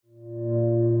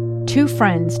Two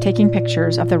friends taking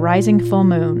pictures of the rising full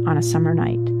moon on a summer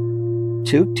night.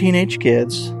 Two teenage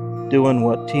kids doing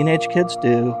what teenage kids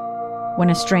do. When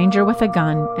a stranger with a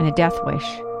gun and a death wish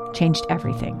changed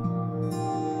everything.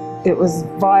 It was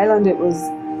violent, it was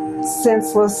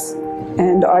senseless,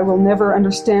 and I will never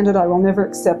understand it, I will never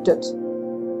accept it.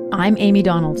 I'm Amy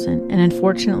Donaldson, and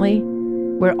unfortunately,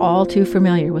 we're all too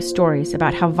familiar with stories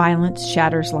about how violence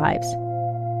shatters lives.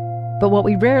 But what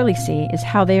we rarely see is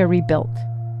how they are rebuilt.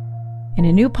 In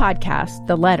a new podcast,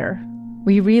 The Letter,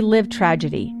 we relive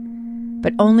tragedy,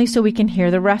 but only so we can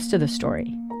hear the rest of the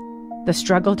story. The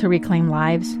struggle to reclaim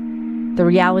lives, the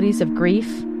realities of grief,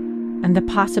 and the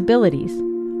possibilities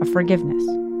of forgiveness.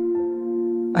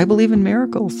 I believe in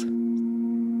miracles.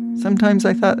 Sometimes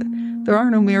I thought, there are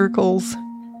no miracles.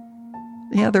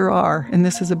 Yeah, there are, and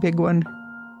this is a big one.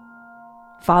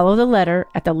 Follow The Letter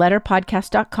at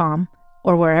theletterpodcast.com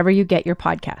or wherever you get your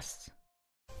podcasts.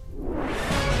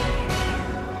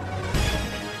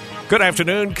 Good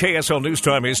afternoon. KSL News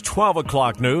Time is 12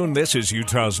 o'clock noon. This is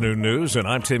Utah's Noon News, and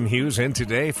I'm Tim Hughes in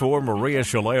today for Maria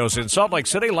Chaleos in Salt Lake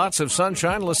City. Lots of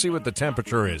sunshine. Let's see what the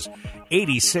temperature is.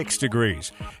 86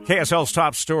 degrees. KSL's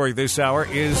top story this hour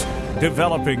is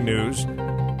developing news.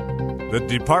 The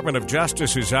Department of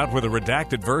Justice is out with a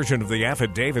redacted version of the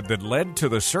affidavit that led to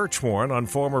the search warrant on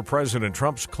former President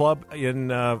Trump's club in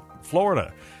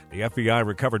Florida. The FBI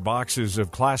recovered boxes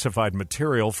of classified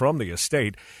material from the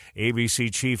estate.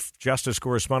 ABC Chief Justice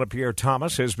Correspondent Pierre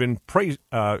Thomas has been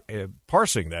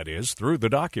parsing, that is, through the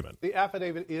document. The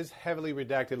affidavit is heavily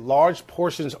redacted. Large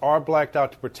portions are blacked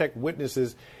out to protect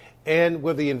witnesses and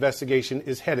where the investigation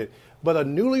is headed. But a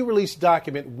newly released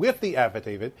document with the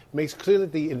affidavit makes clear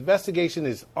that the investigation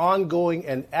is ongoing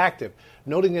and active,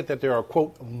 noting that there are,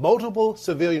 quote, multiple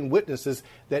civilian witnesses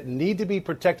that need to be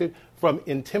protected from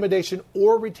intimidation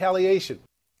or retaliation.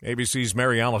 ABC's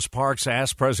Mary Alice Parks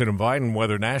asked President Biden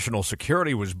whether national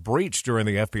security was breached during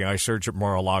the FBI search at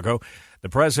Mar-a-Lago. The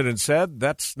president said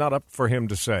that's not up for him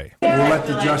to say. We'll let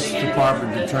the Justice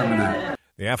Department determine that.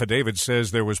 The affidavit says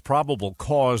there was probable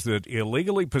cause that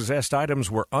illegally possessed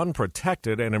items were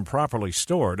unprotected and improperly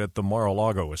stored at the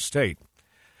Mar-a-Lago estate.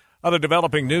 Other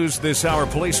developing news this hour,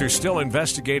 police are still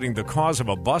investigating the cause of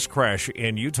a bus crash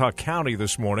in Utah County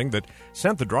this morning that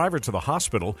sent the driver to the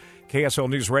hospital. KSL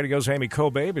News Radio's Amy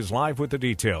Kobabe is live with the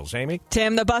details. Amy?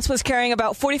 Tim, the bus was carrying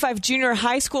about 45 junior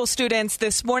high school students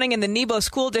this morning in the Nebo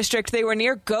School District. They were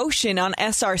near Goshen on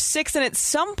SR6, and at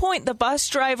some point the bus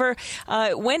driver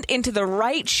went into the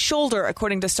right shoulder,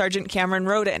 according to Sergeant Cameron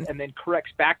Roden. And then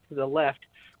corrects back to the left,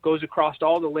 goes across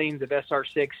all the lanes of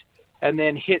SR6, and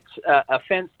then hits a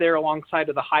fence there alongside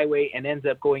of the highway and ends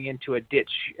up going into a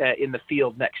ditch in the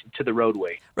field next to the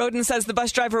roadway. Roden says the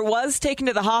bus driver was taken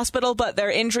to the hospital, but their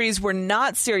injuries were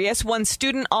not serious. One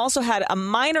student also had a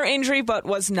minor injury, but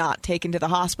was not taken to the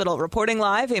hospital. Reporting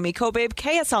live, Amy Kobabe,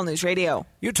 KSL News Radio.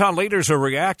 Utah leaders are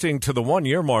reacting to the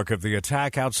one-year mark of the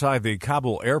attack outside the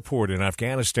Kabul airport in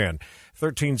Afghanistan.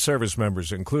 13 service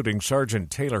members, including Sergeant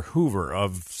Taylor Hoover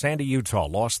of Sandy, Utah,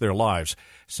 lost their lives.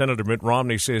 Senator Mitt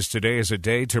Romney says today is a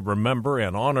day to remember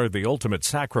and honor the ultimate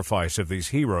sacrifice of these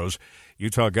heroes.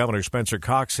 Utah Governor Spencer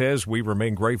Cox says we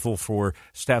remain grateful for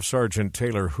Staff Sergeant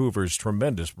Taylor Hoover's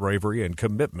tremendous bravery and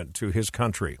commitment to his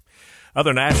country.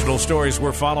 Other national stories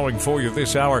we're following for you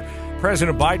this hour.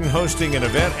 President Biden hosting an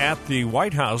event at the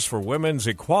White House for Women's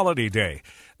Equality Day.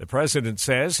 The president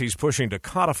says he's pushing to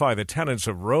codify the tenets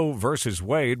of Roe versus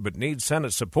Wade, but needs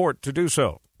Senate support to do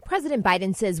so. President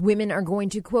Biden says women are going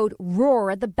to, quote,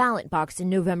 roar at the ballot box in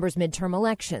November's midterm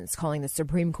elections, calling the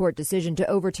Supreme Court decision to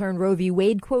overturn Roe v.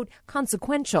 Wade, quote,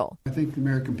 consequential. I think the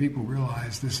American people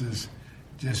realize this is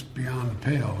just beyond the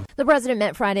pale. The president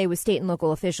met Friday with state and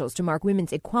local officials to mark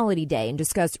Women's Equality Day and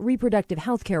discuss reproductive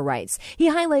health care rights. He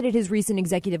highlighted his recent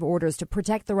executive orders to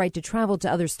protect the right to travel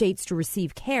to other states to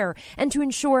receive care and to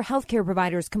ensure health care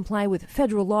providers comply with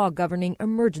federal law governing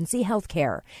emergency health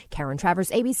care. Karen Travers,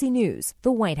 ABC News,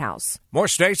 the White House. More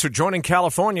states are joining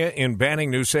California in banning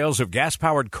new sales of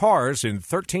gas-powered cars in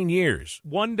 13 years.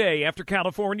 One day after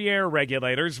California air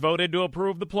regulators voted to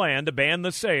approve the plan to ban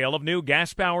the sale of new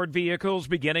gas-powered vehicles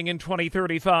beginning in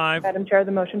 2035. Madam Chair,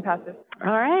 the motion passes.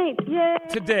 All right. Yay.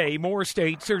 Today, more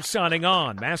states are signing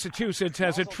on. Massachusetts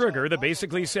has a trigger that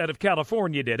basically said if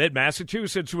California did it,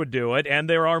 Massachusetts would do it, and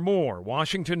there are more.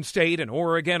 Washington State and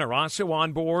Oregon are also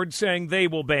on board, saying they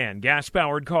will ban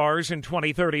gas-powered cars in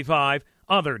 2035.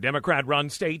 Other Democrat-run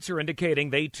states are indicating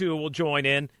they too will join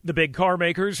in. The big car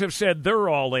makers have said they're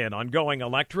all in on going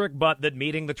electric, but that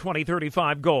meeting the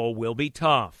 2035 goal will be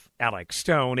tough. Alex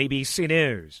Stone, ABC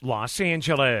News, Los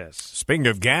Angeles. Speaking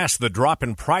of gas, the drop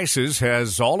in prices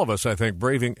has all of us, I think,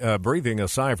 breathing a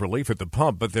sigh of relief at the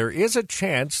pump, but there is a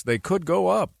chance they could go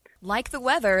up. Like the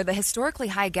weather, the historically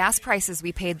high gas prices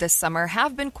we paid this summer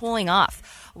have been cooling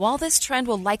off. While this trend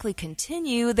will likely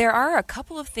continue, there are a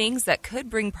couple of things that could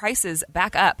bring prices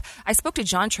back up. I spoke to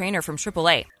John Trainer from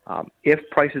AAA. If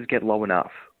prices get low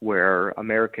enough where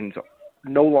Americans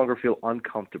no longer feel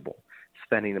uncomfortable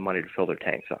spending the money to fill their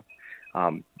tanks up,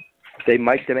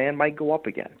 demand might go up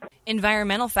again.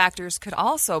 Environmental factors could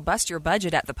also bust your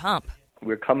budget at the pump.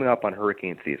 We're coming up on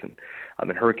hurricane season. And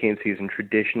hurricane season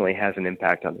traditionally has an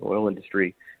impact on the oil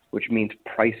industry, which means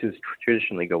prices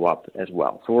traditionally go up as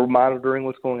well. So we're monitoring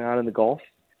what's going on in the Gulf.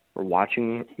 We're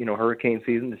watching, hurricane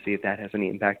season to see if that has any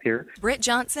impact here. Britt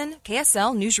Johnson,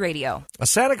 KSL News Radio. A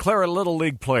Santa Clara Little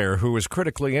League player who was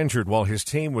critically injured while his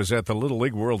team was at the Little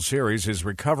League World Series is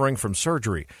recovering from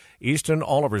surgery. Easton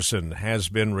Oliverson has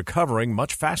been recovering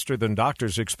much faster than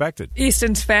doctors expected.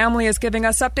 Easton's family is giving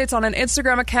us updates on an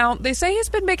Instagram account. They say he's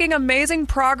been making amazing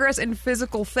progress in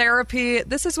physical therapy.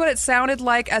 This is what it sounded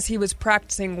like as he was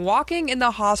practicing walking in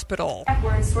the hospital.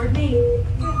 Backwards toward me.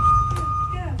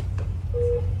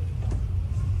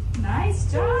 Nice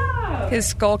job! His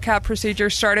skull cap procedure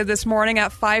started this morning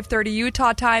at 5:30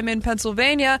 Utah time in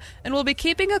Pennsylvania and will be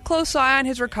keeping a close eye on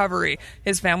his recovery.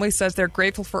 His family says they're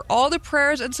grateful for all the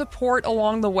prayers and support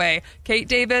along the way. Kate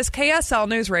Davis, KSL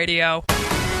News Radio.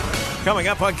 Coming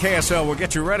up on KSL, we'll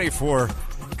get you ready for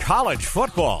college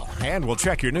football, and we'll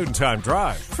check your noontime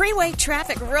drive. Freeway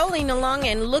traffic rolling along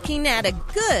and looking at a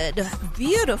good,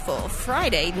 beautiful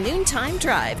Friday noontime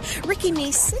drive. Ricky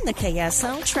Meese in the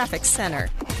KSL Traffic Center.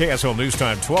 KSL News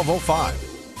Time, 12:05.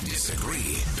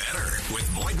 Disagree better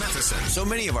with Boyd Matheson. So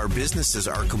many of our businesses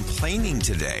are complaining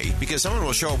today because someone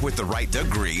will show up with the right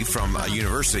degree from a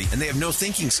university and they have no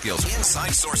thinking skills.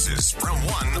 Inside sources from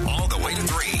 1 all the way to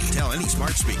 3. Tell any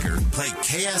smart speaker, play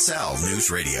KSL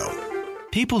News Radio.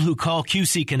 People who call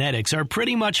QC Kinetics are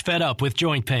pretty much fed up with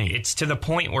joint pain. It's to the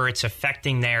point where it's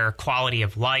affecting their quality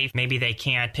of life. Maybe they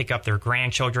can't pick up their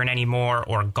grandchildren anymore,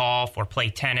 or golf, or play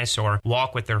tennis, or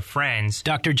walk with their friends.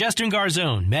 Dr. Justin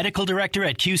Garzone, medical director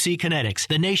at QC Kinetics,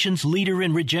 the nation's leader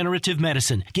in regenerative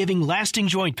medicine, giving lasting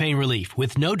joint pain relief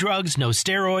with no drugs, no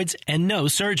steroids, and no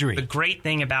surgery. The great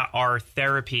thing about our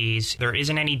therapies, there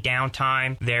isn't any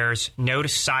downtime. There's no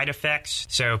side effects,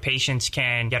 so patients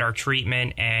can get our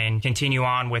treatment and continue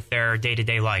on with their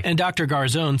day-to-day life. And Dr.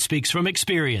 Garzone speaks from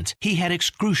experience. He had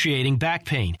excruciating back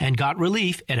pain and got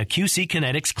relief at a QC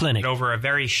Kinetics clinic. Over a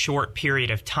very short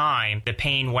period of time, the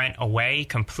pain went away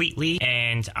completely,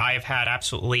 and I've had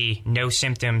absolutely no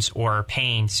symptoms or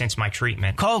pain since my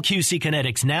treatment. Call QC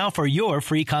Kinetics now for your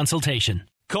free consultation.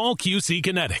 Call QC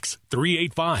Kinetics,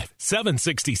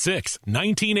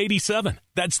 385-766-1987.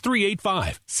 That's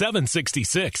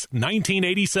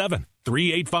 385-766-1987.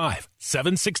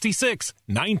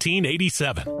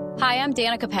 385-766-1987. Hi, I'm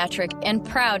Danica Patrick and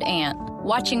proud aunt.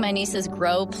 Watching my nieces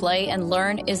grow, play, and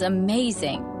learn is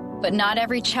amazing. But not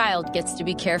every child gets to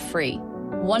be carefree.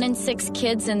 1 in 6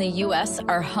 kids in the U.S.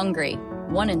 are hungry.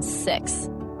 1 in 6.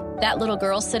 That little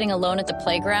girl sitting alone at the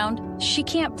playground, she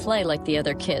can't play like the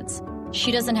other kids.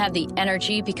 She doesn't have the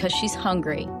energy because she's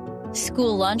hungry.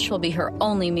 School lunch will be her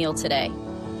only meal today.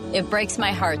 It breaks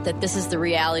my heart that this is the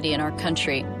reality in our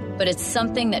country, but it's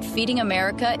something that Feeding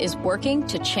America is working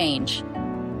to change.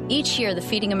 Each year, the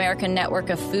Feeding America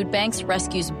network of food banks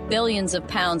rescues billions of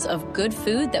pounds of good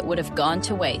food that would have gone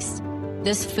to waste.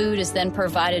 This food is then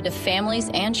provided to families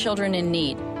and children in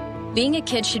need. Being a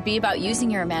kid should be about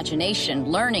using your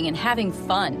imagination, learning, and having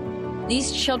fun.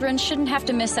 These children shouldn't have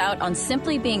to miss out on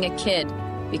simply being a kid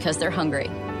because they're hungry.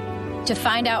 To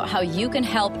find out how you can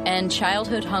help end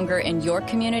childhood hunger in your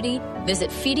community,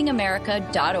 visit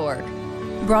feedingamerica.org.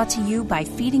 Brought to you by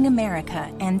Feeding America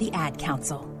and the Ad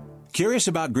Council. Curious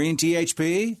about green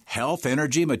THP? Health,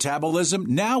 energy, metabolism,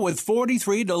 now with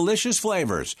 43 delicious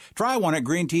flavors. Try one at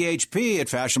Green THP at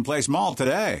Fashion Place Mall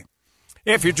today.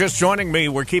 If you're just joining me,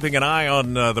 we're keeping an eye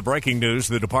on the breaking news.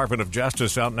 The Department of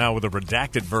Justice out now with a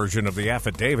redacted version of the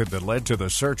affidavit that led to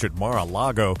the search at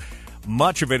Mar-a-Lago.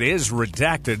 Much of it is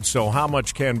redacted, so how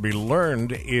much can be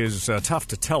learned is tough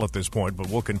to tell at this point, but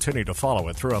we'll continue to follow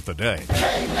it throughout the day.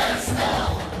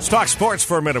 Let's talk sports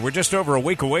for a minute. We're just over a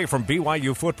week away from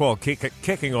BYU football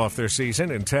kicking off their season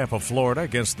in Tampa, Florida,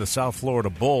 against the South Florida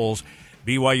Bulls.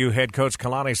 BYU head coach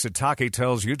Kalani Sitake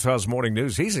tells Utah's Morning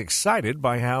News he's excited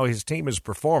by how his team is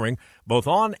performing, both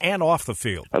on and off the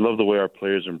field. I love the way our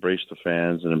players embrace the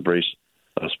fans and embrace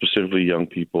specifically young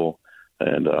people.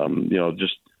 And,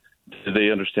 just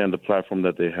they understand the platform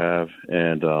that they have,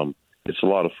 and it's a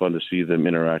lot of fun to see them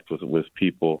interact with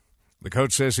people. The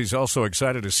coach says he's also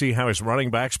excited to see how his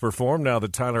running backs perform now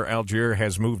that Tyler Algier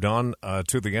has moved on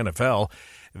to the NFL.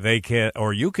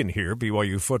 You can hear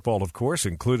BYU football, of course,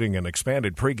 including an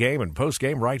expanded pregame and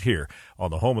postgame right here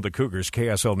on the home of the Cougars,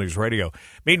 KSL News Radio.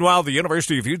 Meanwhile, the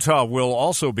University of Utah will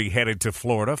also be headed to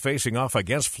Florida, facing off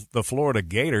against the Florida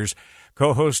Gators.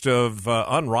 Co-host of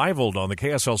Unrivaled on the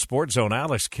KSL Sports Zone,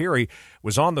 Alex Keary,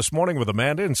 was on this morning with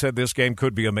Amanda and said this game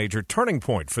could be a major turning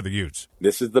point for the Utes.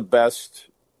 This is the best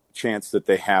chance that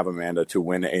they have, Amanda, to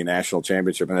win a national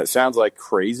championship. And it sounds like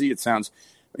crazy. It sounds,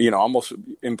 almost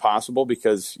impossible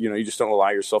because, you just don't allow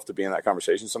yourself to be in that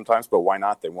conversation sometimes. But why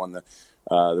not? They won the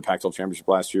Pac-12 championship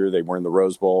last year. They were in the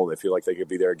Rose Bowl. They feel like they could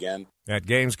be there again. That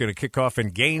game's going to kick off in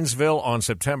Gainesville on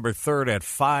September 3rd at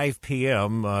 5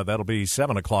 p.m. That'll be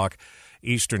 7 o'clock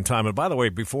Eastern time. And by the way,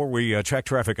 before we check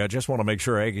traffic, I just want to make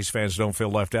sure Aggies fans don't feel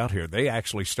left out here. They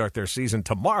actually start their season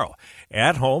tomorrow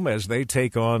at home as they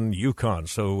take on UConn.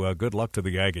 So good luck to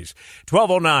the Aggies.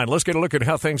 12:09. Let's get a look at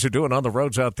how things are doing on the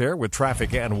roads out there with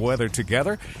traffic and weather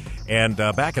together. And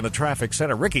back in the traffic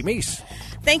center, Ricky Meese.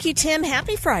 Thank you, Tim.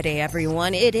 Happy Friday,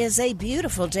 everyone. It is a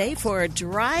beautiful day for a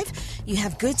drive. You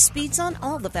have good speeds on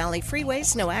all the Valley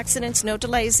freeways. No accidents, no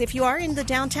delays. If you are in the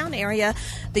downtown area,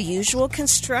 the usual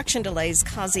construction delays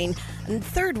causing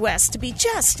 3rd West to be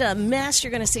just a mess.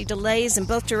 You're going to see delays in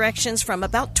both directions from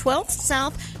about 12th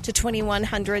South to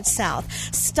 2100 South.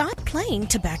 Stop playing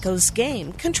tobacco's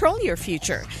game. Control your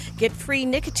future. Get free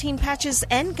nicotine patches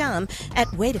and gum at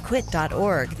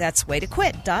waytoquit.org. That's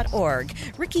waytoquit.org.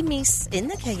 Ricky Meese in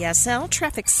the KSL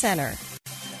Traffic Center.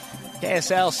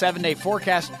 KSL 7-day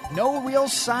forecast. No real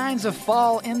signs of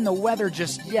fall in the weather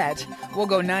just yet. We'll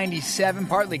go 97,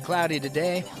 partly cloudy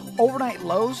today. Overnight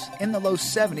lows in the low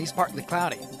 70s, partly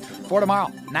cloudy. For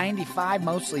tomorrow, 95,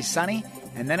 mostly sunny.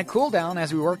 And then a cool down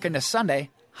as we work into Sunday,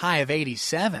 high of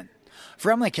 87.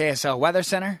 From the KSL Weather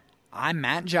Center, I'm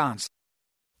Matt Johnson.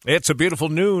 It's a beautiful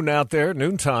noon out there,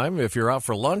 noontime. If you're out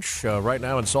for lunch, right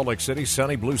now in Salt Lake City,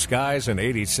 sunny blue skies and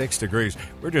 86 degrees.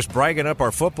 We're just bragging up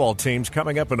our football teams.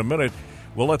 Coming up in a minute,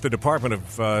 we'll let the Department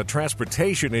of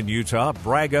Transportation in Utah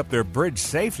brag up their bridge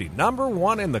safety,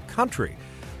 #1 in the country.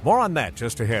 More on that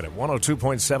just ahead at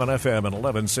 102.7 FM and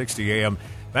 1160 AM.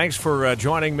 Thanks for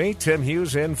joining me, Tim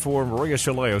Hughes, in for Maria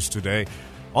Chaleos today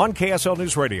on KSL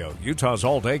News Radio, Utah's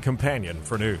all-day companion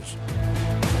for news.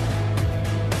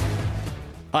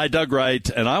 Hi, Doug Wright,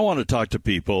 and I want to talk to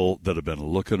people that have been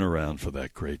looking around for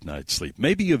that great night's sleep.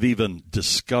 Maybe you've even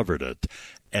discovered it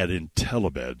at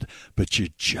IntelliBed, but you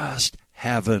just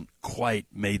haven't quite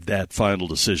made that final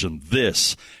decision.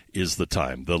 This is the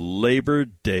time. The Labor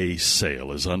Day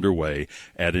sale is underway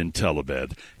at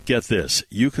IntelliBed. Get this,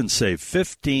 you can save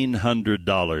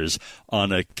 $1,500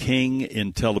 on a King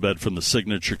IntelliBed from the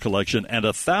Signature Collection and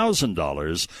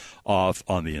 $1,000 off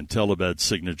on the IntelliBed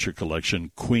Signature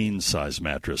Collection queen-size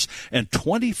mattress and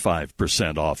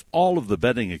 25% off all of the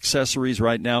bedding accessories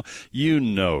right now. You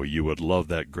know you would love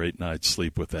that great night's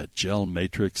sleep with that gel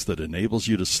matrix that enables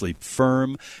you to sleep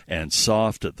firm and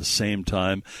soft at the same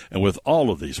time. And with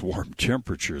all of these warm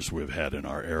temperatures we've had in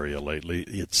our area lately,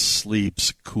 it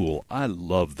sleeps cool. I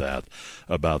love that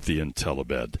about the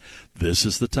IntelliBed. This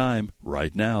is the time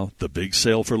right now. The big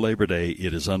sale for Labor Day.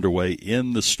 It is underway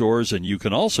in the stores, and you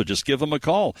can also just give them a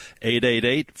call,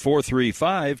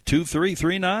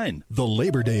 888-435-2339. The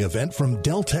Labor Day event from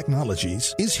Dell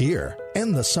Technologies is here.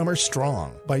 End the summer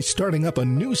strong by starting up a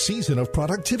new season of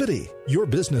productivity. Your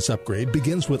business upgrade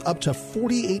begins with up to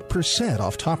 48%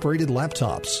 off top-rated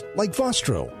laptops, like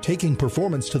Vostro, taking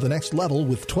performance to the next level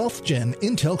with 12th Gen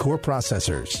Intel Core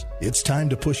processors. It's time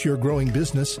to push your growing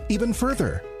business even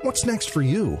further. What's next for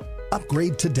you?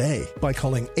 Upgrade today by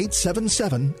calling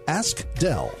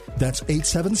 877-ASK-DELL. That's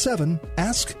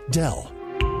 877-ASK-DELL.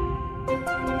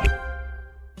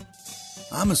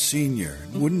 I'm a senior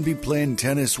and wouldn't be playing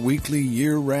tennis weekly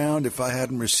year-round if I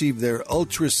hadn't received their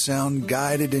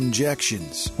ultrasound-guided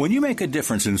injections. When you make a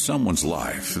difference in someone's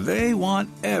life, they want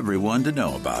everyone to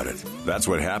know about it. That's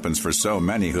what happens for so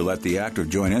many who let the Active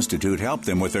Joint Institute help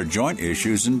them with their joint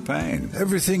issues and pain.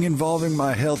 Everything involving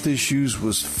my health issues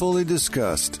was fully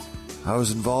discussed. I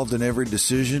was involved in every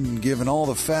decision and given all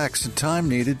the facts and time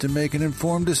needed to make an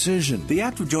informed decision. The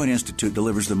Active Joint Institute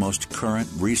delivers the most current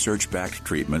research-backed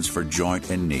treatments for joint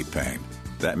and knee pain.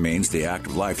 That means the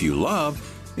active life you love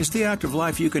is the active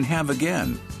life you can have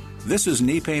again. This is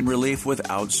knee pain relief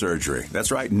without surgery.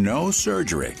 That's right, no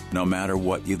surgery, no matter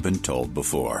what you've been told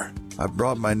before. I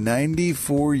brought my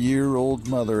 94-year-old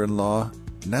mother-in-law.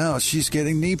 Now she's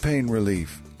getting knee pain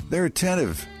relief. They're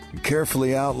attentive and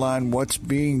carefully outline what's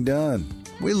being done.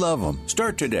 We love them.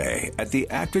 Start today at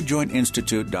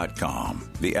theactivejointinstitute.com.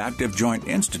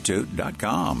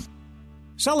 Theactivejointinstitute.com.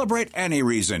 Celebrate any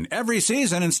reason, every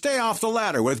season, and stay off the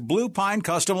ladder with Blue Pine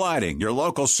Custom Lighting, your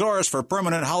local source for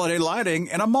permanent holiday lighting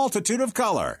in a multitude of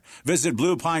color. Visit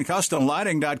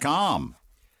bluepinecustomlighting.com.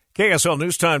 KSL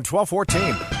News Time,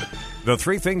 12:14. The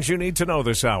three things you need to know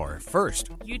this hour.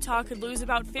 First, Utah could lose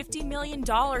about $50 million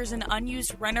in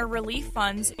unused renter relief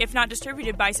funds if not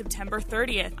distributed by September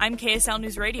 30th. I'm KSL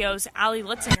News Radio's Allie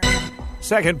Litzinger.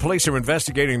 second, police are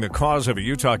investigating the cause of a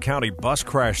Utah County bus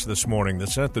crash this morning that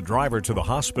sent the driver to the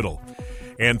hospital.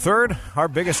 And third, our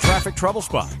biggest traffic trouble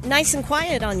spot. Nice and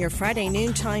quiet on your Friday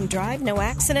noontime drive. No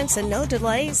accidents and no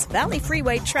delays. Valley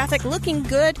Freeway traffic looking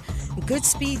good. Good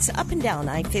speeds up and down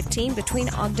I-15 between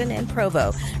Ogden and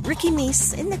Provo. Ricky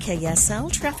Meese in the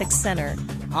KSL Traffic Center.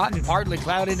 Hot and partly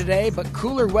cloudy today, but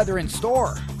cooler weather in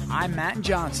store. I'm Matt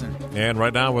Johnson. And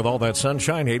right now, with all that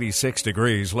sunshine, 86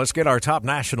 degrees, let's get our top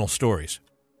national stories.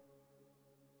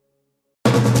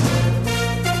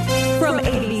 From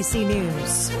ABC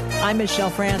News, I'm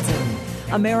Michelle Franzen.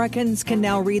 Americans can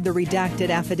now read the redacted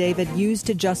affidavit used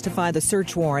to justify the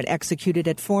search warrant executed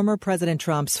at former President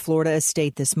Trump's Florida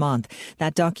estate this month.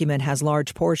 That document has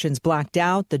large portions blacked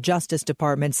out, the Justice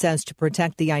Department says, to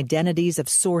protect the identities of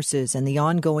sources and the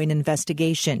ongoing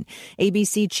investigation.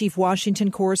 ABC Chief Washington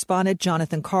Correspondent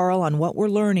Jonathan Karl on what we're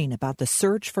learning about the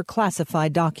search for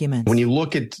classified documents. When you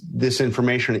look at this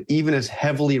information, even as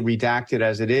heavily redacted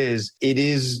as it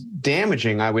is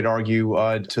damaging, I would argue,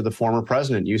 to the former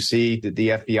president. You see that the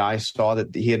FBI saw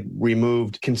that he had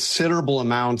removed considerable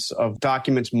amounts of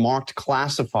documents marked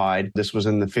classified. This was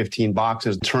in the 15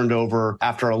 boxes turned over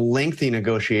after a lengthy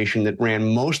negotiation that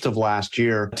ran most of last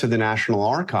year to the National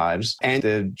Archives. And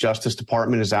the Justice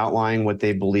Department is outlining what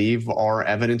they believe are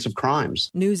evidence of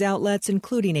crimes. News outlets,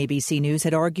 including ABC News,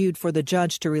 had argued for the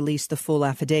judge to release the full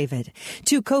affidavit.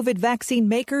 Two COVID vaccine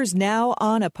makers now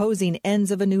on opposing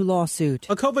ends of a new lawsuit.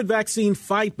 A COVID vaccine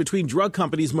fight between drug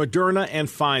companies Moderna and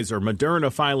Pfizer. Moderna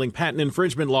filing patent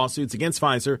infringement lawsuits against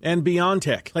Pfizer and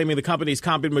BioNTech, claiming the companies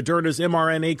copied Moderna's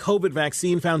mRNA COVID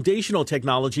vaccine foundational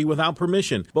technology without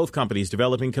permission. Both companies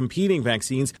developing competing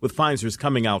vaccines, with Pfizer's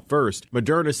coming out first.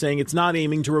 Moderna saying it's not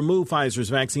aiming to remove Pfizer's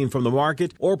vaccine from the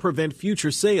market or prevent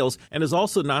future sales, and is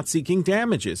also not seeking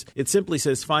damages. It simply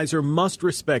says Pfizer must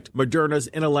respect Moderna's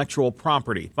intellectual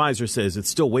property. Pfizer says it's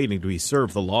still waiting to be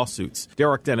served the lawsuits.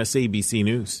 Derek Dennis, ABC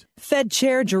News. Fed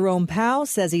Chair Jerome Powell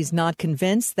says he's not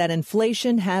convinced that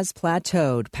inflation has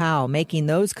plateaued. Powell making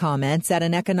those comments at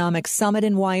an economic summit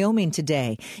in Wyoming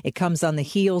today. It comes on the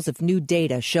heels of new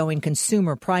data showing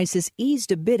consumer prices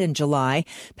eased a bit in July.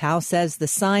 Powell says the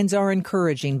signs are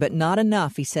encouraging, but not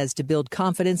enough, he says, to build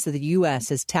confidence that the U.S.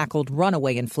 has tackled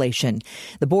runaway inflation.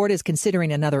 The board is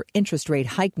considering another interest rate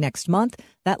hike next month.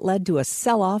 That led to a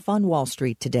sell-off on Wall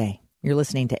Street today. You're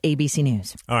listening to ABC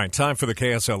News. All right, time for the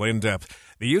KSL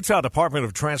In-Depth. The Utah Department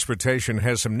of Transportation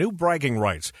has some new bragging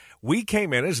rights. We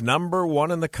came in as number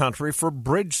one in the country for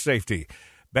bridge safety.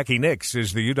 Becky Nix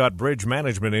is the UDOT Bridge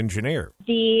Management Engineer.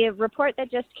 The report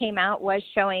that just came out was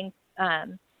showing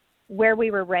where we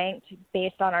were ranked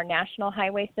based on our national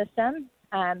highway system.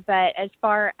 But as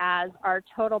far as our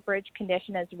total bridge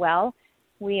condition as well,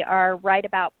 we are right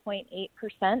about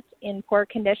 0.8% in poor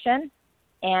condition.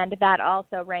 And that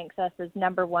also ranks us as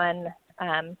number one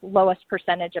lowest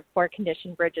percentage of poor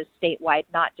condition bridges statewide,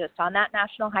 not just on that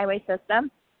national highway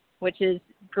system, which is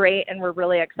great. And we're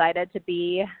really excited to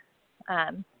be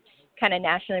kind of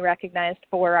nationally recognized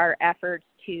for our efforts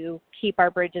to keep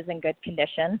our bridges in good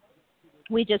condition.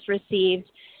 We just received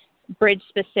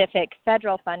bridge-specific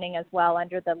federal funding as well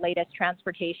under the latest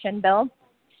transportation bill.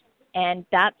 And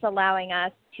that's allowing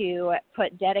us to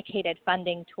put dedicated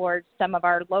funding towards some of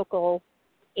our local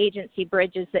agency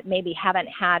bridges that maybe haven't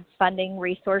had funding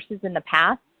resources in the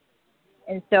past.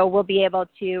 And so we'll be able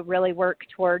to really work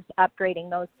towards upgrading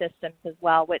those systems as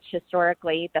well, which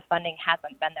historically the funding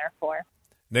hasn't been there for.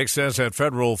 Nick says that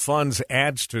federal funds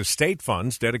adds to state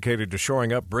funds dedicated to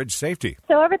shoring up bridge safety.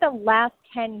 So over the last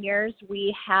 10 years,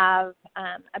 we have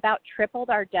about tripled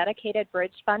our dedicated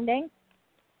bridge funding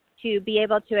to be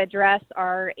able to address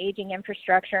our aging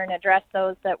infrastructure and address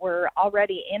those that were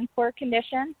already in poor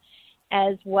condition,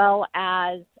 as well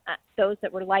as those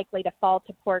that were likely to fall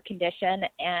to poor condition,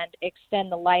 and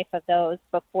extend the life of those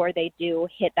before they do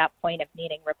hit that point of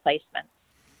needing replacement.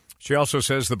 She also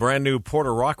says the brand new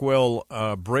Porter Rockwell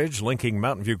bridge linking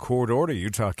Mountain View Corridor to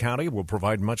Utah County will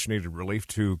provide much needed relief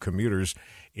to commuters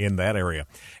in that area.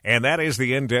 And that is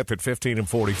the In-Depth at 15 and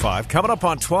 45. Coming up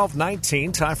on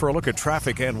 12:19, time for a look at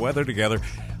traffic and weather together.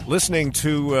 Listening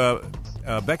to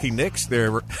Becky Nix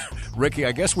there. Ricky,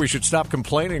 I guess we should stop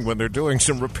complaining when they're doing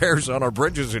some repairs on our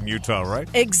bridges in Utah, right?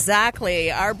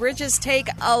 Exactly. Our bridges take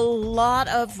a lot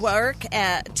of work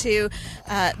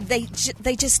they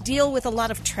just deal with a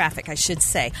lot of traffic, I should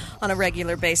say, on a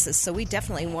regular basis. So we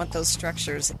definitely want those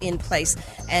structures in place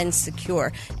and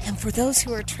secure. And for those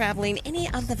who are traveling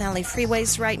any of the Valley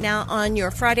freeways right now on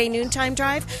your Friday noontime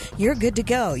drive, you're good to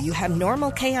go. You have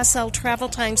normal KSL travel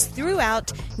times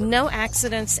throughout, no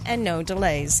accidents and no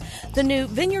delays. The new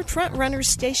Vineyard Front Runners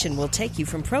station will take you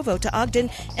from Provo to Ogden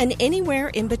and anywhere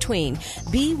in between.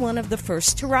 Be one of the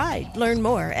first to ride. Learn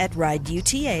more at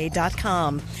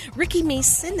rideuta.com. Ricky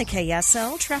Meese in the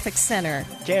KSL Traffic Center.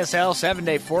 KSL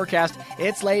 7-day forecast.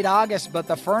 It's late August, but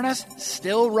the furnace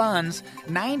still runs.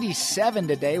 97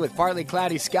 today with partly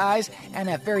cloudy skies and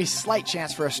a very slight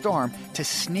chance for a storm to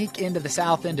sneak into the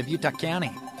south end of Utah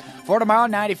County. For tomorrow,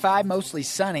 95, mostly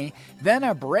sunny. Then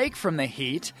a break from the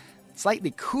heat.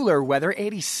 Slightly cooler weather,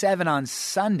 87 on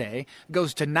Sunday.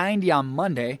 Goes to 90 on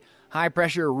Monday. High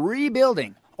pressure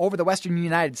rebuilding over the western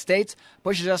United States.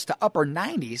 Pushes us to upper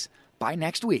 90s by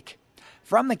next week.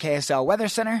 From the KSL Weather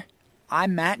Center,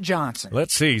 I'm Matt Johnson.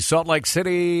 Let's see. Salt Lake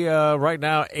City right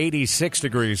now, 86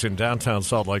 degrees in downtown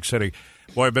Salt Lake City.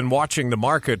 Boy, I've been watching the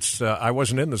markets. I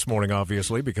wasn't in this morning,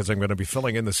 obviously, because I'm going to be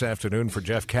filling in this afternoon for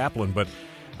Jeff Kaplan. But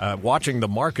watching the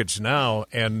markets now,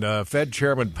 and Fed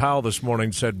Chairman Powell this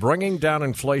morning said bringing down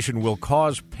inflation will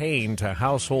cause pain to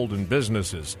household and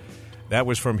businesses. That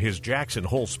was from his Jackson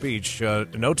Hole speech.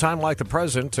 No time like the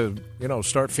present to,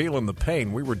 start feeling the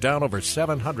pain. We were down over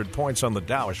 700 points on the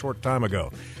Dow a short time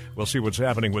ago. We'll see what's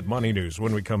happening with Money News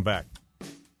when we come back.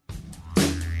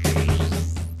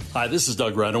 Hi, this is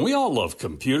Doug Wright, and we all love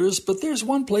computers, but there's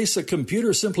one place a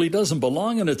computer simply doesn't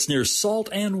belong, and it's near salt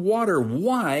and water.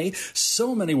 Why?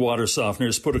 So many water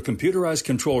softeners put a computerized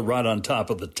control right on top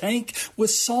of the tank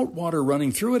with salt water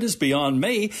running through it is beyond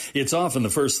me. It's often the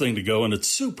first thing to go, and it's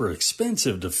super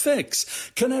expensive to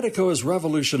fix. Kinetico has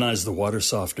revolutionized the water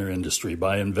softener industry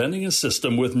by inventing a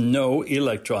system with no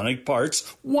electronic parts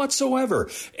whatsoever.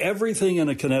 Everything in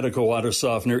a Kinetico water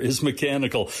softener is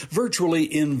mechanical,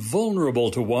 virtually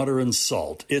invulnerable to water and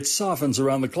salt. It softens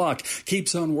around the clock,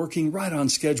 keeps on working right on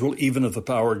schedule even if the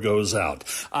power goes out.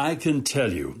 I can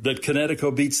tell you that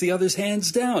Kinetico beats the others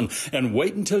hands down. And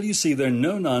wait until you see their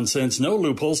no-nonsense, no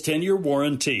loopholes 10-year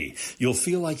warranty. You'll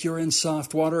feel like you're in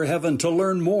soft water heaven. To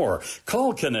learn more,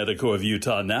 call Kinetico of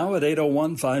Utah now at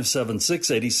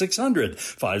 801-576-8600,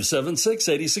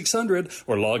 576-8600,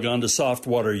 or log on to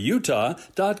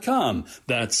softwaterutah.com.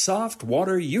 That's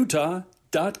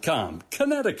softwaterutah.com.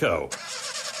 Kinetico.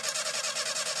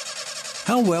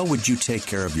 How well would you take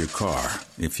care of your car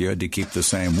if you had to keep the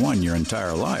same one your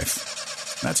entire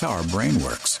life? That's how our brain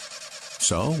works.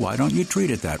 So why don't you treat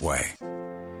it that way?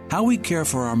 How we care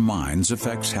for our minds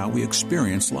affects how we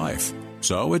experience life.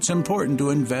 So it's important to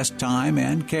invest time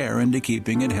and care into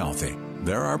keeping it healthy.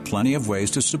 There are plenty of ways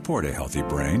to support a healthy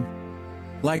brain,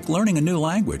 like learning a new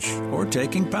language or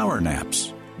taking power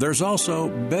naps. There's also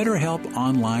BetterHelp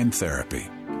Online Therapy.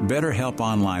 BetterHelp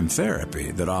Online Therapy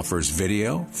that offers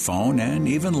video, phone, and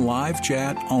even live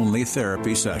chat-only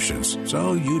therapy sessions,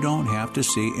 so you don't have to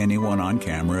see anyone on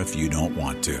camera if you don't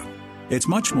want to. It's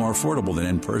much more affordable than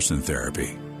in-person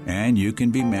therapy, and you can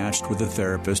be matched with a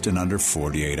therapist in under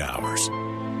 48 hours.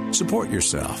 Support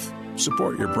yourself.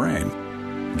 Support your brain.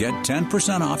 Get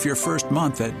 10% off your first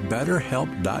month at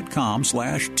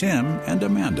BetterHelp.com/Tim and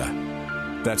Amanda.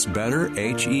 That's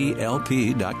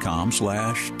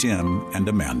BetterHelp.com/Tim and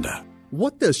Amanda.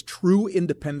 What does true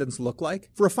independence look like?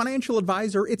 For a financial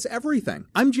advisor, it's everything.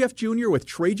 I'm Jeff Jr. with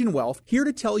Trajan Wealth, here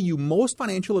to tell you most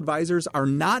financial advisors are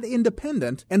not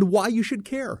independent and why you should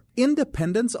care.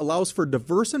 Independence allows for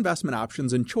diverse investment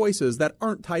options and choices that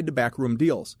aren't tied to backroom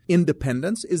deals.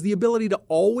 Independence is the ability to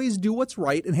always do what's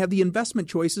right and have the investment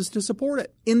choices to support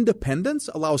it. Independence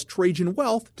allows Trajan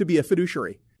Wealth to be a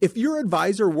fiduciary. If your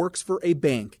advisor works for a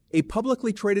bank, a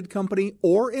publicly traded company,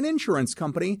 or an insurance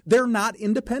company, they're not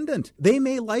independent. They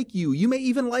may like you, you may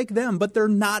even like them, but they're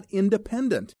not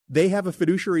independent. They have a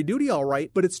fiduciary duty, all right,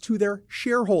 but it's to their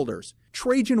shareholders.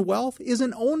 Trajan Wealth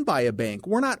isn't owned by a bank.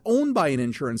 We're not owned by an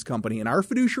insurance company, and our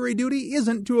fiduciary duty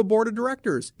isn't to a board of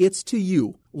directors. It's to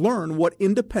you. Learn what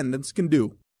independence can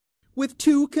do. With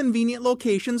 2 convenient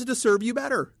locations to serve you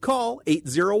better. Call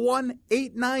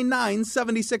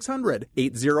 801-899-7600.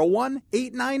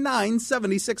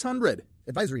 801-899-7600.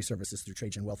 Advisory services through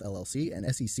Trajan Wealth LLC and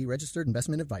SEC registered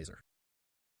investment advisor.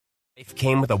 Life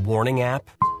came with a warning app.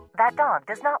 That dog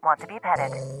does not want to be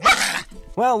petted.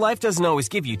 Well, life doesn't always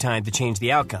give you time to change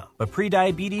the outcome, but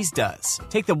prediabetes does.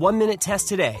 Take the 1-minute test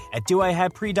today at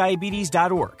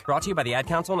doihaveprediabetes.org. Brought to you by the Ad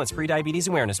Council and its Prediabetes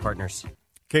Awareness Partners.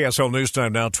 KSL News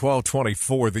Time now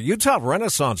 12:24. The Utah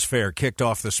Renaissance Fair kicked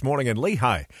off this morning in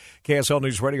Lehi. KSL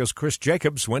News Radio's Chris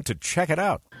Jacobs went to check it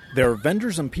out. There are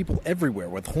vendors and people everywhere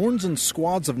with horns and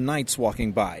squads of knights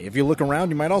walking by. If you look around,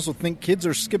 you might also think kids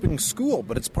are skipping school,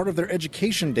 but it's part of their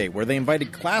education day where they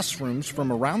invited classrooms from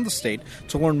around the state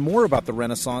to learn more about the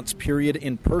Renaissance period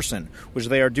in person, which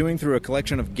they are doing through a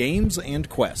collection of games and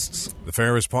quests. The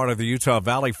fair is part of the Utah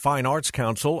Valley Fine Arts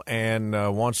Council and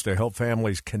wants to help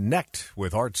families connect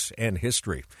with arts and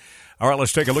history. All right,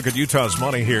 let's take a look at Utah's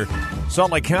money here.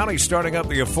 Salt Lake County starting up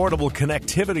the Affordable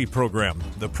Connectivity Program.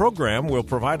 The program will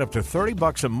provide up to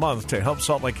 $30 a month to help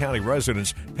Salt Lake County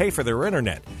residents pay for their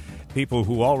internet. People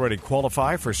who already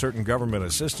qualify for certain government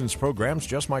assistance programs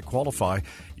just might qualify.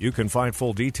 You can find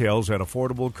full details at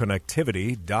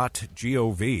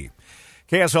affordableconnectivity.gov.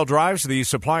 KSL Drives, the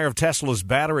supplier of Tesla's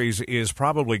batteries, is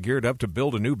probably geared up to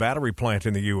build a new battery plant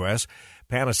in the U.S.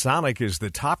 Panasonic is the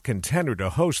top contender to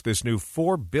host this new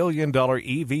 $4 billion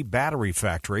EV battery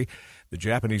factory. The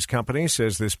Japanese company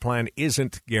says this plan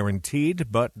isn't guaranteed,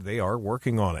 but they are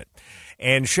working on it.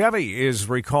 And Chevy is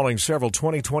recalling several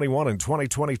 2021 and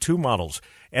 2022 models.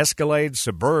 Escalades,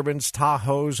 Suburbans,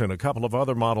 Tahoes, and a couple of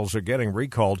other models are getting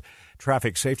recalled.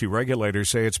 Traffic safety regulators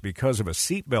say it's because of a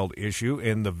seatbelt issue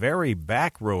in the very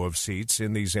back row of seats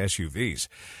in these SUVs.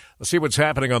 Let's see what's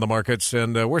happening on the markets,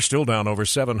 and we're still down over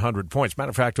 700 points.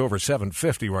 Matter of fact, over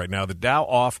 750 right now. The Dow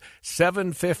off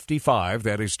 755,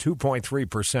 that is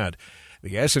 2.3%.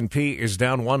 The S&P is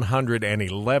down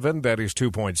 111, that is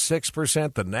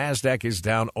 2.6%. The NASDAQ is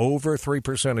down over 3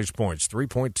 percentage points,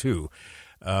 3.2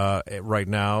 right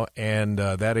now, and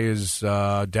that is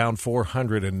down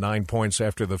 409 points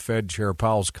after the Fed Chair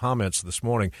Powell's comments this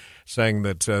morning saying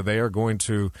that they are going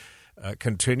to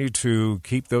continue to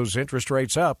keep those interest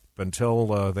rates up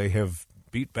until they have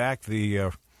beat back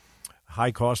the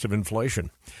high cost of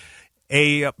inflation.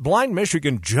 A blind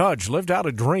Michigan judge lived out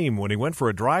a dream when he went for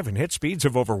a drive and hit speeds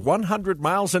of over 100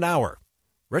 miles an hour.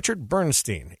 Richard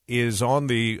Bernstein is on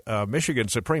the Michigan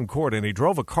Supreme Court, and he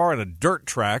drove a car on a dirt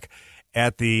track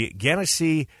at the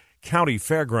Genesee County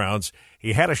Fairgrounds.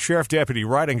 He had a sheriff deputy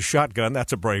riding shotgun,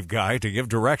 that's a brave guy, to give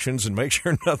directions and make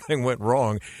sure nothing went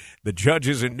wrong. The judge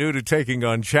isn't new to taking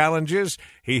on challenges.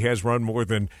 He has run more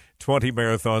than 20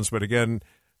 marathons, but again,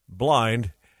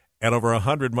 blind at over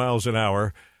 100 miles an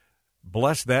hour.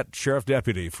 Bless that sheriff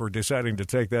deputy for deciding to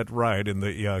take that ride in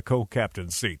the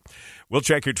co-captain's seat. We'll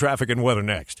check your traffic and weather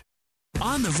next.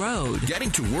 On the road,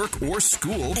 getting to work or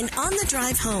school, and on the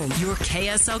drive home, your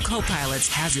KSL co-pilots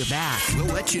have your back. We'll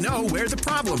let you know where the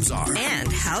problems are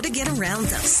and how to get around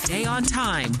them. Stay on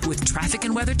time with traffic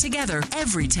and weather together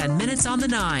every 10 minutes on the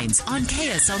 9s on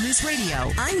KSL News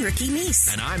Radio. I'm Ricky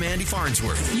Meese. And I'm Andy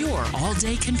Farnsworth. Your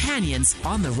all-day companions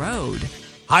on the road.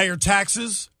 Higher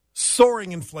taxes,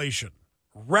 soaring inflation,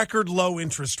 record low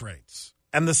interest rates,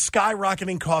 and the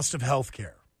skyrocketing cost of health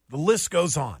care. The list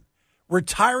goes on.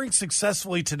 Retiring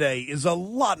successfully today is a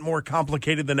lot more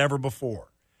complicated than ever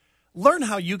before. Learn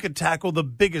how you can tackle the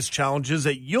biggest challenges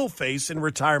that you'll face in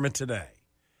retirement today.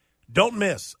 Don't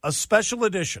miss a special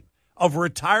edition of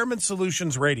Retirement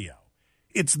Solutions Radio.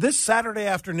 It's this Saturday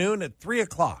afternoon at 3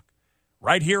 o'clock,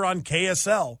 right here on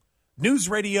KSL, News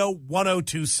Radio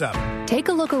 1027. Take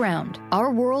a look around.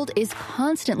 Our world is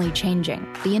constantly changing.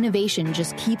 The innovation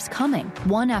just keeps coming,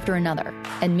 one after another.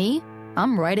 And me?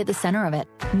 I'm right at the center of it,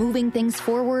 moving things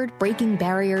forward, breaking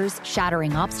barriers,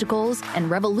 shattering obstacles, and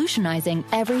revolutionizing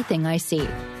everything I see.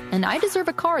 And I deserve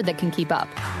a car that can keep up.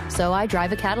 So I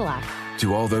drive a Cadillac.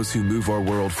 To all those who move our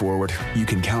world forward, you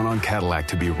can count on Cadillac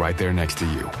to be right there next to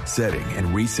you, setting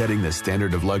and resetting the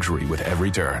standard of luxury with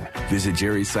every turn. Visit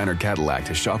Jerry Seiner Cadillac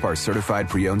to shop our certified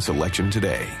pre-owned selection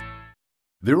today.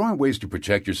 There are ways to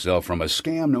protect yourself from a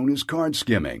scam known as card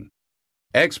skimming.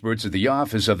 Experts at the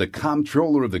Office of the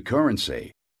Comptroller of the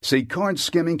Currency say card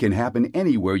skimming can happen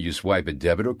anywhere you swipe a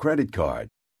debit or credit card.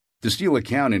 To steal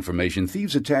account information,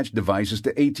 thieves attach devices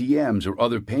to ATMs or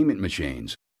other payment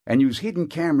machines and use hidden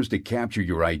cameras to capture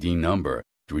your ID number.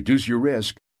 To reduce your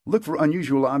risk, look for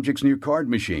unusual objects near card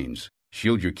machines,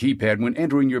 shield your keypad when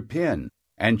entering your PIN,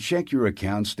 and check your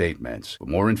account statements. For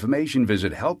more information,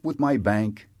 visit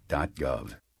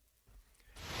helpwithmybank.gov.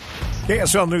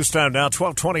 KSL News Time now,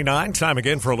 12:29. Time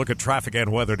again for a look at traffic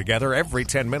and weather together every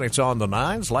 10 minutes on the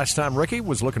 9s. Last time, Ricky,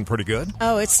 was looking pretty good.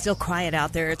 Oh, it's still quiet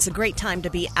out there. It's a great time to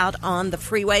be out on the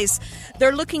freeways.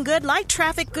 They're looking good, light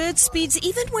traffic, good speeds.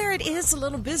 Even where it is a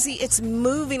little busy, it's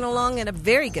moving along at a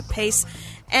very good pace.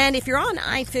 And if you're on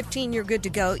I-15, you're good to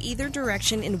go either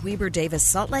direction in Weber, Davis,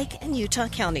 Salt Lake, and Utah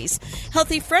counties.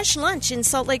 Healthy, fresh lunch in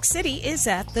Salt Lake City is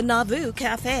at the Nauvoo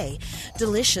Cafe.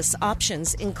 Delicious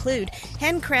options include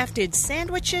handcrafted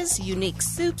sandwiches, unique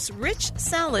soups, rich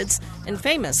salads, and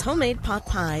famous homemade pot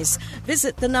pies.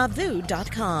 Visit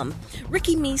thenauvoo.com.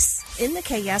 Ricky Meese in the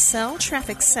KSL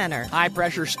Traffic Center. High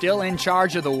pressure still in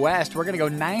charge of the west. We're going to go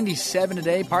 97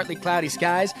 today, partly cloudy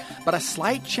skies, but a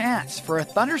slight chance for a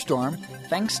thunderstorm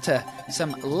thanks to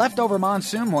some leftover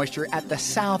monsoon moisture at the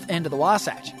south end of the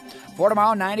Wasatch. For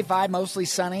tomorrow, 95, mostly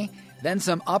sunny, then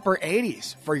some upper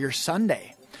 80s for your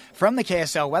Sunday. From the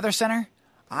KSL Weather Center,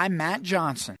 I'm Matt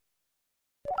Johnson.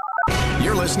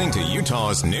 You're listening to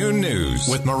Utah's Noon News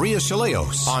with Maria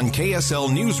Shilaos on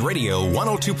KSL News Radio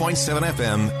 102.7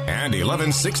 FM and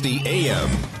 1160 AM.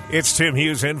 It's Tim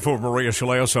Hughes in for Maria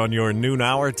Shilaos on your noon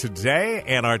hour today.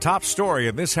 And our top story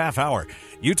in this half hour,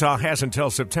 Utah has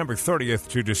until September 30th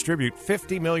to distribute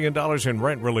 $50 million in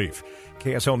rent relief.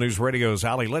 KSL News Radio's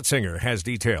Ali Litzinger has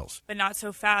details. But not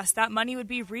so fast. That money would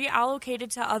be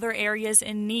reallocated to other areas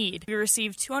in need. We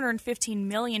received $215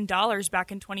 million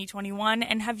back in 2021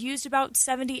 and have used about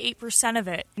 78% of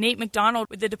it. Nate McDonald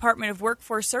with the Department of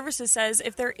Workforce Services says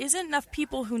if there isn't enough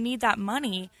people who need that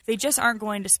money, they just aren't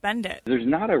going to spend it. There's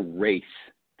not a race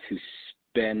to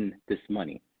spend this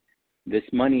money. This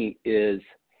money is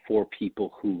for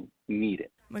people who need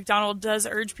it. McDonald does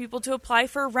urge people to apply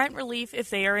for rent relief if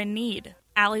they are in need.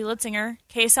 Ali Litzinger,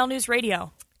 KSL News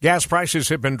Radio. Gas prices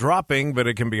have been dropping, but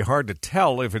it can be hard to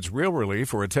tell if it's real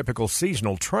relief or a typical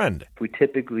seasonal trend. We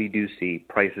typically do see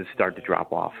prices start to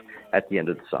drop off at the end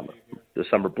of the summer. The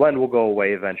summer blend will go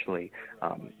away eventually.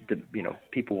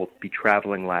 People will be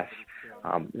traveling less.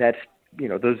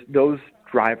 Those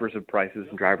drivers of prices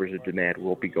and drivers of demand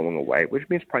will be going away, which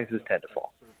means prices tend to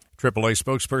fall. AAA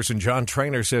spokesperson John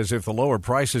Traynor says if the lower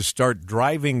prices start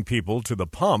driving people to the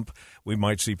pump, we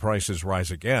might see prices rise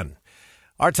again.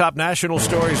 Our top national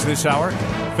stories this hour.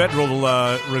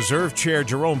 Federal Reserve Chair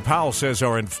Jerome Powell says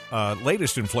our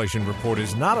latest inflation report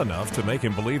is not enough to make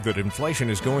him believe that inflation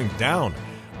is going down.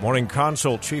 Morning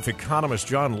Consult Chief Economist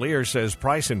John Lear says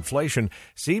price inflation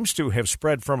seems to have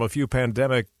spread from a few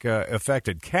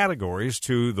pandemic-affected categories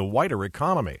to the wider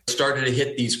economy. Started to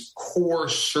hit these core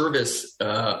service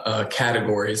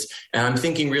categories, and I'm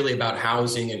thinking really about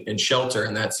housing and shelter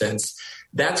in that sense.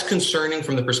 That's concerning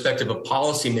from the perspective of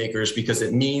policymakers because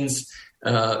it means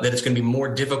that it's going to be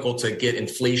more difficult to get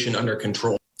inflation under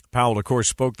control. Powell, of course,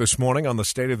 spoke this morning on the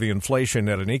state of the inflation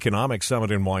at an economic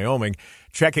summit in Wyoming.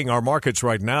 Checking our markets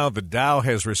right now, the Dow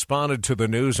has responded to the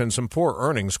news and some poor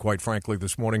earnings, quite frankly,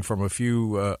 this morning from a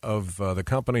few of the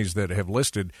companies that have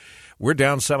listed. We're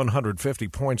down 750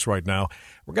 points right now.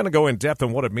 We're going to go in depth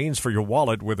on what it means for your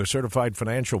wallet with a certified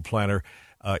financial planner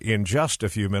in just a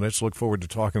few minutes. Look forward to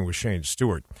talking with Shane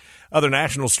Stewart. Other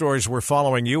national stories we're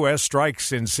following. U.S.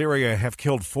 strikes in Syria have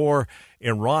killed 4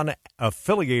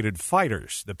 Iran-affiliated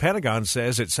fighters. The Pentagon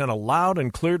says it sent a loud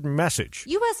and clear message.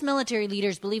 U.S. military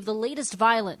leaders believe the latest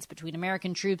violence between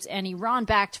American troops and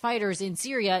Iran-backed fighters in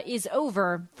Syria is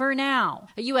over for now.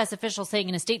 A U.S. official saying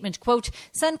in a statement, quote,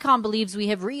 CENTCOM believes we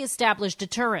have reestablished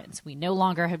deterrence. We no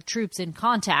longer have troops in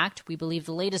contact. We believe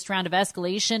the latest round of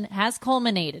escalation has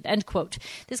culminated, end quote.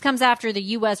 This comes after the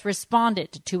U.S.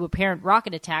 responded to 2 apparent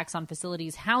rocket attacks on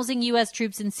facilities housing U.S.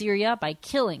 troops in Syria by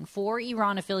killing 4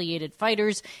 Iran-affiliated fighters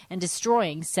and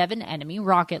destroying 7 enemy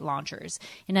rocket launchers.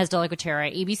 Inez de la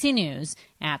Cuetara, ABC News,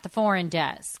 at the Foreign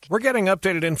Desk. We're getting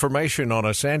updated information on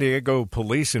a San Diego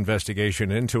police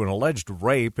investigation into an alleged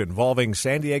rape involving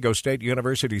San Diego State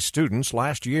University students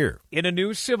last year. In a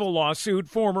new civil lawsuit,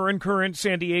 former and current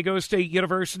San Diego State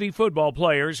University football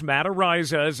players Matt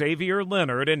Ariza, Xavier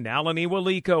Leonard, and Nalini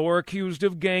Waliko are accused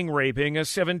of gang raping a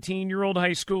 17-year-old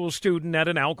high school student at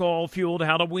an alcohol-fueled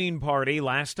Halloween party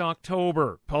last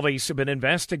October. Police have been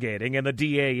investigating, and the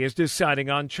DA is deciding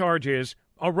on charges.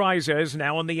 Ariza is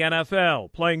now in the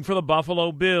NFL, playing for the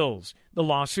Buffalo Bills. The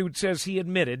lawsuit says he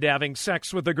admitted to having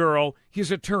sex with the girl. His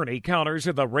attorney counters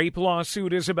that the rape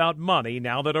lawsuit is about money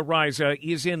now that Ariza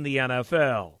is in the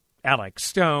NFL. Alex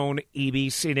Stone,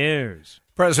 ABC News.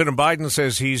 President Biden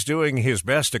says he's doing his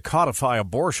best to codify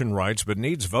abortion rights, but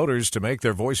needs voters to make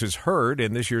their voices heard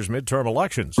in this year's midterm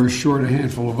elections. We're short a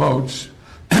handful of votes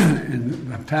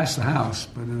and passed the House,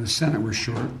 but in the Senate we're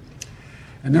short.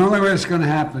 And the only way it's going to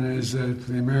happen is that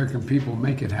the American people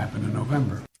make it happen in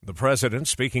November. The president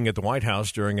speaking at the White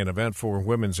House during an event for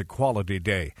Women's Equality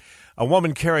Day. A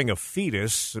woman carrying a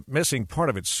fetus missing part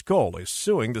of its skull is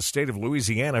suing the state of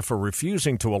Louisiana for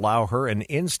refusing to allow her an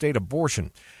in-state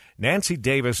abortion. Nancy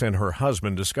Davis and her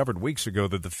husband discovered weeks ago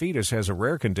that the fetus has a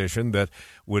rare condition that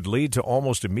would lead to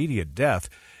almost immediate death.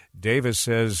 Davis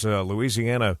says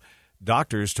Louisiana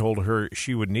doctors told her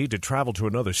she would need to travel to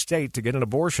another state to get an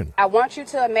abortion. I want you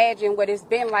to imagine what it's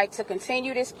been like to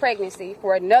continue this pregnancy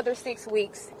for another 6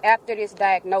 weeks after this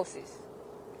diagnosis.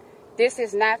 This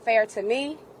is not fair to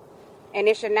me, and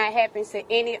it should not happen to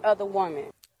any other woman.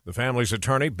 The family's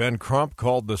attorney, Ben Crump,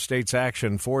 called the state's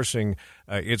action forcing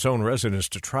its own residents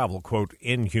to travel, quote,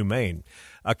 inhumane.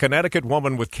 A Connecticut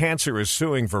woman with cancer is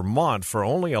suing Vermont for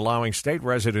only allowing state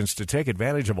residents to take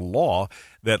advantage of a law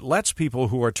that lets people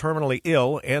who are terminally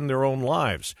ill end their own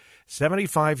lives.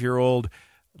 75-year-old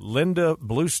Linda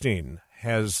Bluestein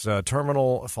has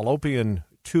terminal fallopian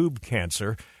tube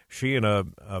cancer. She and a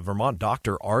Vermont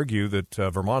doctor argue that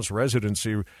Vermont's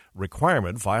residency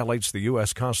requirement violates the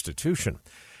U.S. Constitution.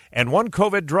 And one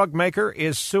COVID drug maker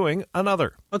is suing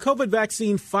another. A COVID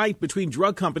vaccine fight between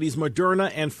drug companies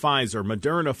Moderna and Pfizer.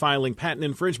 Moderna filing patent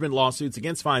infringement lawsuits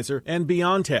against Pfizer and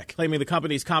BioNTech, claiming the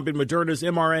companies copied Moderna's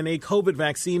mRNA COVID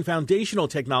vaccine foundational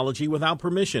technology without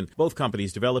permission. Both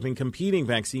companies developing competing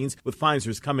vaccines, with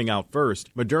Pfizer's coming out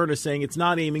first. Moderna saying it's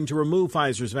not aiming to remove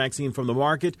Pfizer's vaccine from the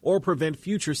market or prevent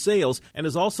future sales, and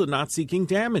is also not seeking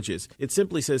damages. It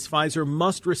simply says Pfizer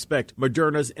must respect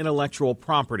Moderna's intellectual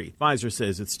property. Pfizer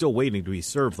says it's still waiting to be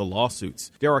served the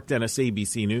lawsuits. Derek Dennis,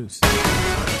 ABC News.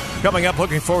 Coming up,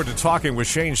 looking forward to talking with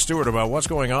Shane Stewart about what's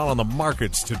going on the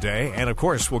markets today. And, of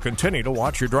course, we'll continue to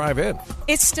watch your drive in.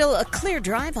 It's still a clear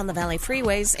drive on the Valley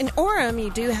freeways. In Orem, you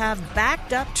do have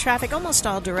backed up traffic almost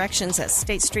all directions at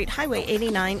State Street, Highway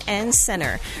 89, and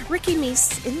Center. Ricky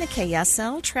Meese in the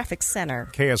KSL Traffic Center.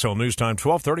 KSL News Time,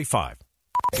 12:35.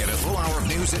 Get a full hour of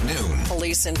news at noon.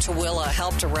 Police in Tooele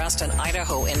helped arrest an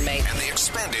Idaho inmate. And the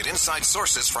expanded inside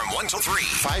sources from 1 till 3.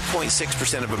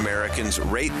 5.6% of Americans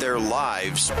rate their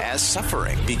lives as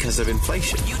suffering because of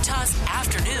inflation. Utah's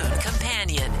Afternoon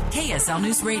Companion, KSL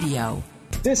News Radio.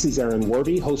 This is Aaron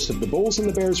Warby, host of the Bulls and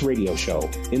the Bears radio show.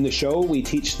 In the show, we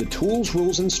teach the tools,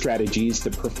 rules, and strategies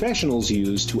that professionals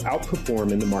use to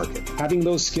outperform in the market. Having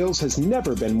those skills has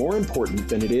never been more important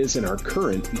than it is in our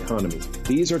current economy.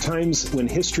 These are times when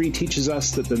history teaches us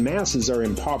that the masses are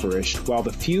impoverished, while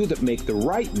the few that make the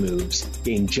right moves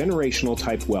gain generational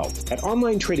type wealth. At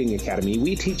Online Trading Academy,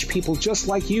 we teach people just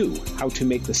like you how to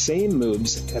make the same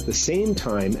moves at the same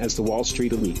time as the Wall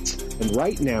Street elites. And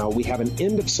right now, we have an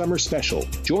end of summer special.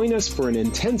 Join us for an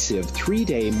intensive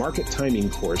 3-day market timing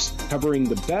course covering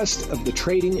the best of the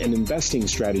trading and investing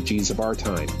strategies of our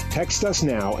time. Text us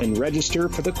now and register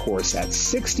for the course at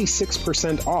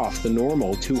 66% off the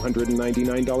normal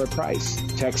 $299 price.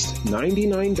 Text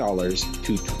 $99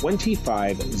 to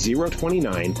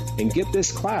 25029 and get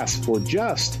this class for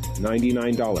just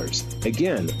 $99.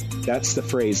 Again, that's the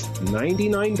phrase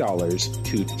 $99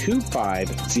 to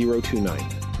 25029.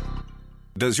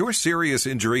 Does your serious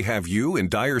injury have you in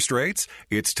dire straits?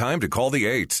 It's time to call the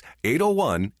 8s,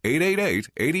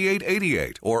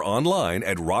 801-888-8888, or online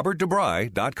at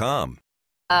robertdebry.com.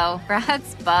 Oh,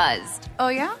 Brad's buzzed. Oh,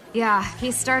 yeah? Yeah,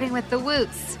 he's starting with the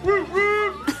woots.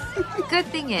 Good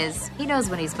thing is, he knows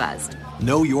when he's buzzed.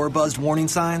 Know your buzzed warning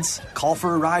signs? Call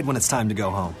for a ride when it's time to go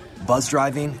home. Buzz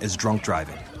driving is drunk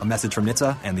driving. A message from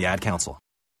NHTSA and the Ad Council.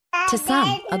 To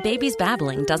some, a baby's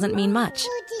babbling doesn't mean much,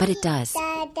 but it does.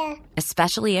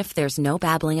 Especially if there's no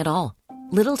babbling at all.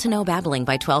 Little to no babbling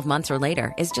by 12 months or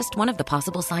later is just one of the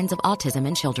possible signs of autism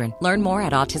in children. Learn more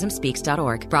at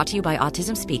autismspeaks.org. Brought to you by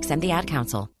Autism Speaks and the Ad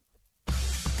Council.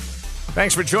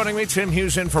 Thanks for joining me. Tim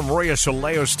Hughes in from Maria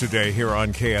Chaleos today here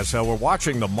on KSL. We're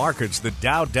watching the markets. The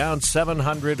Dow down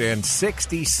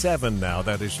 767 now.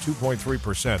 That is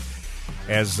 2.3%.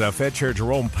 As Fed Chair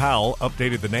Jerome Powell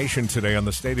updated the nation today on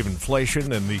the state of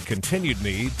inflation and the continued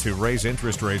need to raise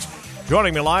interest rates.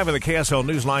 Joining me live in the KSL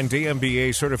Newsline,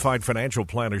 DMBA certified financial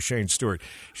planner Shane Stewart.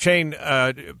 Shane,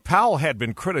 Powell had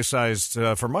been criticized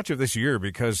for much of this year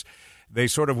because they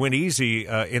sort of went easy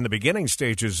in the beginning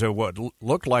stages of what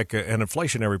looked like an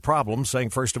inflationary problem,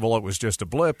 saying, first of all, it was just a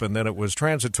blip, and then it was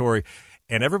transitory.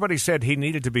 And everybody said he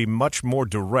needed to be much more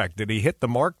direct. Did he hit the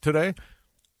mark today?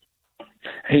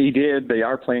 He did. They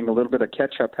are playing a little bit of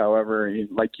catch-up, however.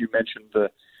 Like you mentioned, the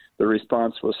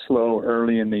response was slow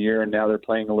early in the year, and now they're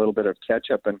playing a little bit of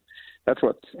catch-up. And that's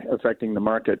what's affecting the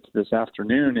market this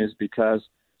afternoon, is because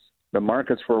the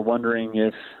markets were wondering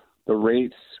if the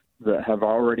rates that have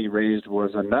already raised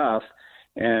was enough,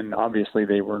 and obviously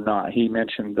they were not. He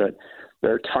mentioned that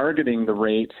they're targeting the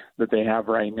rate that they have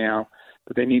right now,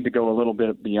 but they need to go a little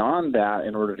bit beyond that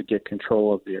in order to get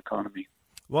control of the economy.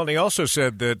 Well, and he also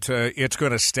said that it's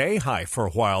going to stay high for a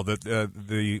while, that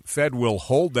the Fed will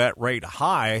hold that rate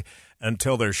high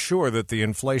until they're sure that the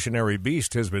inflationary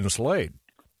beast has been slayed.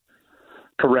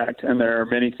 Correct, and there are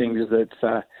many things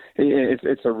that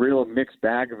it's a real mixed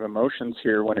bag of emotions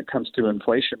here when it comes to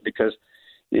inflation, because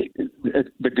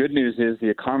the good news is the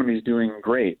economy is doing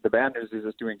great. The bad news is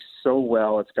it's doing so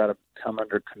well it's got to come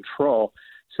under control.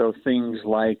 So things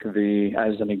like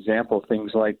as an example,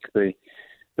 things like the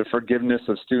forgiveness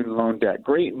of student loan debt.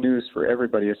 Great news for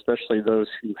everybody, especially those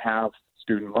who have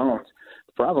student loans.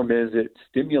 The problem is it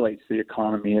stimulates the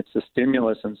economy. It's a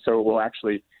stimulus, and so it will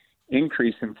actually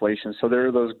increase inflation. So there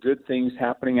are those good things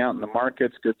happening out in the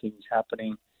markets, good things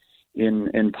happening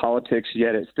in politics,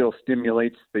 yet it still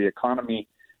stimulates the economy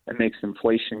and makes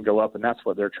inflation go up, and that's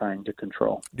what they're trying to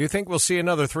control. Do you think we'll see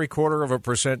another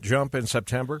 0.75% jump in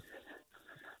September?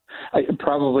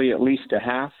 Probably at least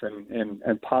 0.5%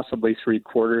 and possibly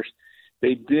 0.75%.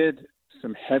 They did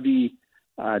some heavy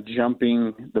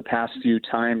jumping the past few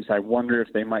times. I wonder if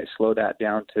they might slow that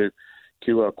down to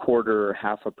 0.25% or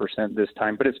 0.5% this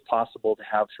time. But it's possible to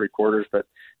have 0.75%, but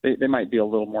they might be a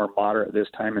little more moderate this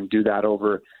time and do that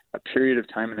over a period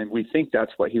of time. And then we think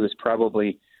that's what he was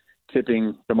probably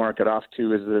tipping the market off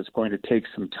to, is that it's going to take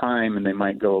some time and they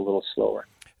might go a little slower.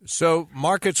 So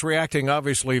markets reacting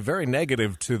obviously very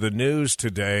negative to the news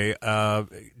today.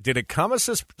 Did it come as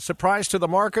a surprise to the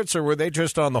markets, or were they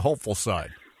just on the hopeful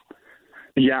side?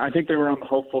 Yeah, I think they were on the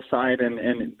hopeful side,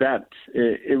 and that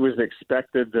it was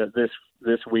expected that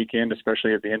this weekend,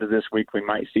 especially at the end of this week, we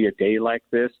might see a day like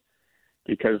this,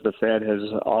 because the Fed has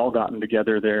all gotten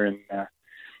together there in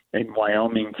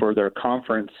Wyoming for their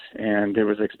conference, and it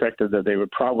was expected that they would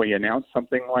probably announce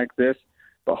something like this.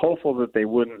 But hopeful that they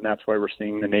wouldn't. That's why we're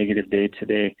seeing the negative day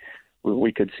today.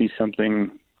 We could see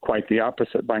something quite the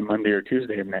opposite by Monday or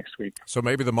Tuesday of next week. So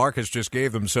maybe the markets just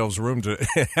gave themselves room to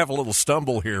have a little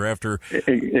stumble here after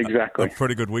exactly a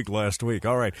pretty good week last week.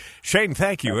 All right. Shane,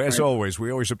 thank you. As always,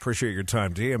 we always appreciate your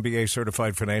time. DMBA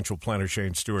Certified Financial Planner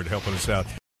Shane Stewart helping us out.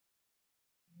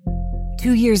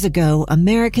 2 years ago,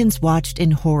 Americans watched in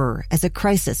horror as a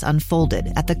crisis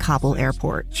unfolded at the Kabul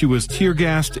airport. She was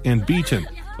tear-gassed and beaten.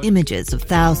 Images of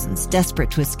thousands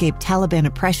desperate to escape Taliban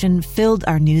oppression filled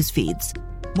our news feeds.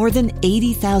 More than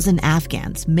 80,000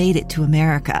 Afghans made it to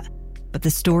America. But the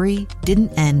story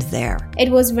didn't end there. It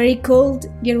was very cold.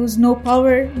 There was no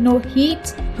power, no heat.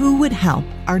 Who would help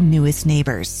our newest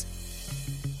neighbors?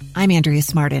 I'm Andrea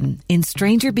Smartin. In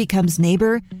Stranger Becomes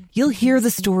Neighbor, you'll hear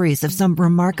the stories of some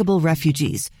remarkable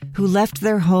refugees who left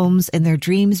their homes and their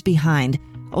dreams behind,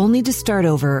 only to start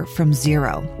over from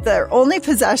zero. Their only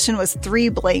possession was 3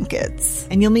 blankets.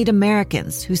 And you'll meet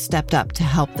Americans who stepped up to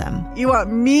help them. You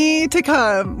want me to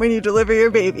come when you deliver your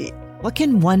baby. What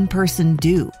can one person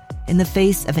do in the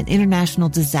face of an international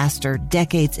disaster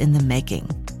decades in the making?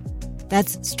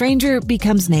 That's Stranger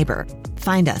Becomes Neighbor.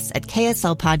 Find us at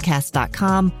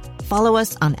kslpodcast.com. Follow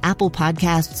us on Apple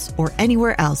Podcasts or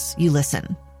anywhere else you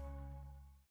listen.